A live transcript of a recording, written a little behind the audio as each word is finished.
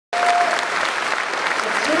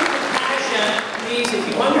means if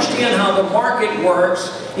you understand how the market works,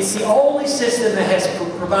 it's the only system that has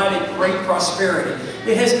provided great prosperity.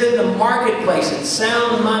 It has been the marketplace and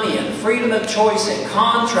sound money and freedom of choice and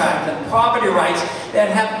contract and property rights that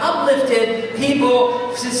have uplifted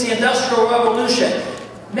people since the Industrial Revolution.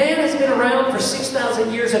 Man has been around for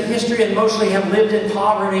 6,000 years of history and mostly have lived in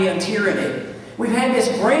poverty and tyranny. We've had this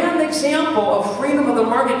grand example of freedom of the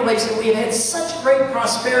marketplace, and we've had such great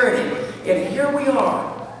prosperity. And here we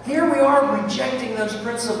are rejecting those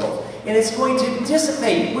principles. And it's going to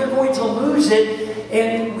dissipate. We're going to lose it.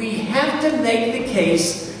 And we have to make the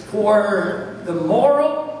case for the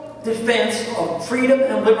moral defense of freedom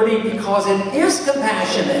and liberty, because it is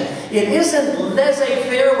compassionate. It isn't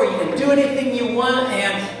laissez-faire where you can do anything you want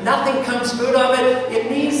and nothing comes good of it. It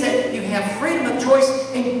means that you have freedom of choice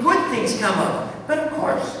and good things come up. But of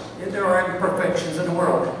course, there are imperfections in the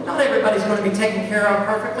world. Not everybody's going to be taken care of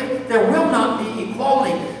perfectly. There will not be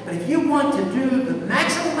equality. But if you want to do the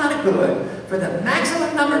maximum amount of good for the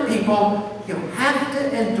maximum number of people, you have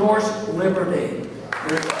to endorse liberty.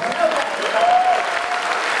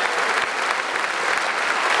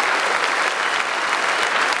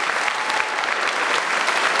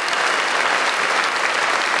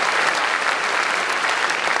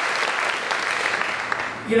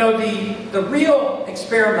 You know, the real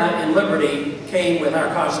experiment in liberty came with our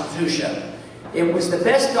Constitution. It was the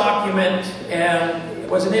best document, and it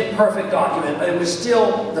was an imperfect document, but it was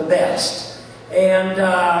still the best. And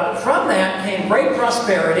from that came great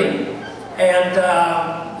prosperity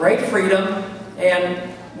and great freedom, and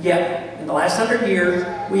yet in the last 100 years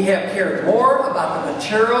we have cared more about the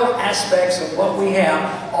material aspects of what we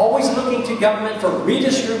have, always looking to government for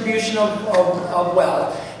redistribution of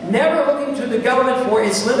wealth, never looking to the government for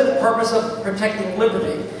its limited purpose of protecting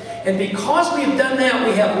liberty. And because we've done that,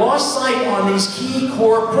 we have lost sight on these key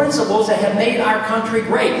core principles that have made our country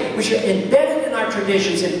great, which are embedded in our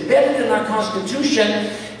traditions, embedded in our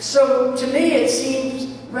Constitution. So to me it seems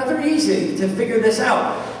rather easy to figure this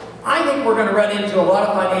out. I think we're going to run into a lot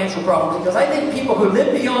of financial problems, because I think people who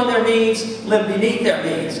live beyond their means live beneath their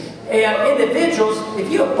means. And individuals,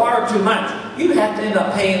 if you have borrowed too much, you have to end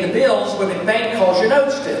up paying the bills when the bank calls your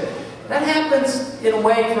notes due. That happens in a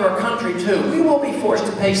way for our country too. We will be forced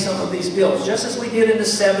to pay some of these bills, just as we did in the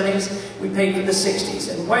 70s, we paid for the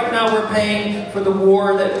 60s. And right now we're paying for the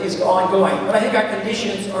war that is ongoing. But I think our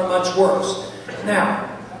conditions are much worse.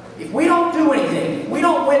 Now, if we don't do anything, we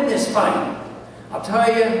don't win this fight, I'll tell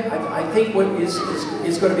you, I think what is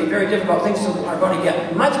going to be very difficult. Things are going to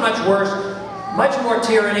get much, much worse, much more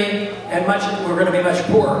tyranny, and we're going to be much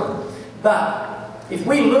poorer. But if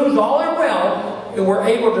we lose all our wealth, and we're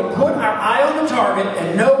able to put our eye on the target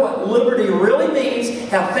and know what liberty really means,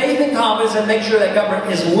 have faith and confidence, and make sure that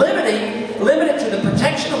government is limited to the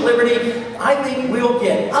protection of liberty, I think we'll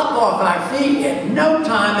get up off our feet in no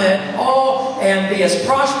time at all and be as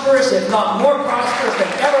prosperous, if not more prosperous,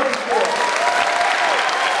 than ever before.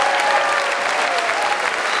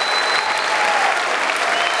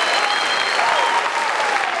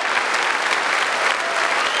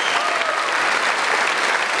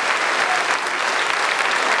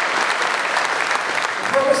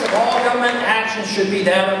 Should be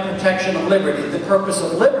that of protection of liberty. The purpose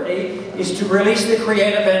of liberty is to release the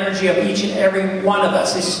creative energy of each and every one of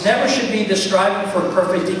us. This never should be the striving for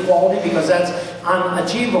perfect equality, because that's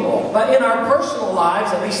unachievable. But in our personal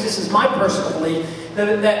lives, at least this is my personal belief,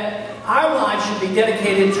 that our lives should be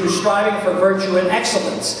dedicated to striving for virtue and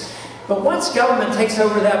excellence. But once government takes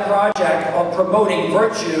over that project of promoting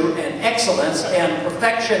virtue and excellence and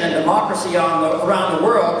perfection and democracy around the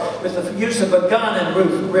world with the use of a gun and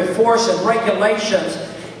with force and regulations,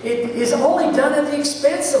 it is only done at the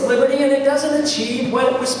expense of liberty, and it doesn't achieve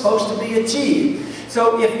what it was supposed to be achieved.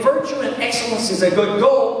 So if virtue and excellence is a good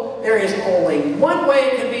goal, there is only one way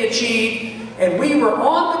it can be achieved, and we were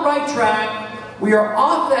on the right track. We are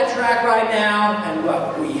off that track right now, and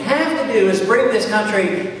what we have to do is bring this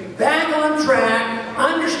country back on track,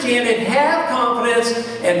 understand it, have confidence,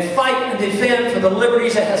 and fight and defend for the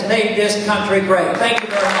liberties that has made this country great. Thank you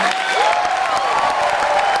very much.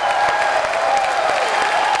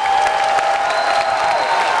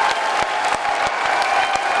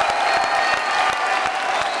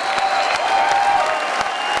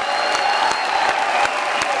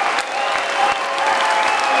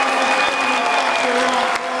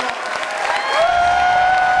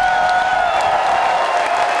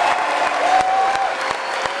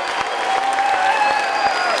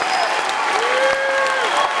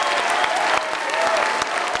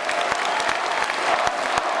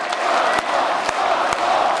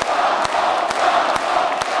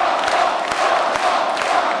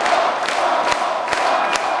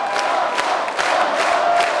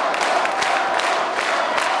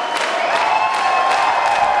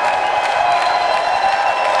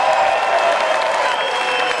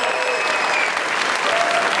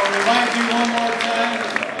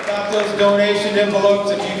 donation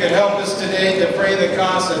envelopes if you could help us today defray the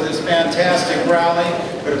cost of this fantastic rally.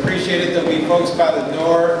 Would appreciate it. There'll be folks by the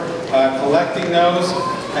door collecting those.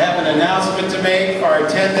 I have an announcement to make. Our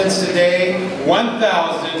attendance today,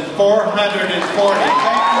 1,440.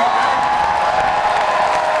 Thank you.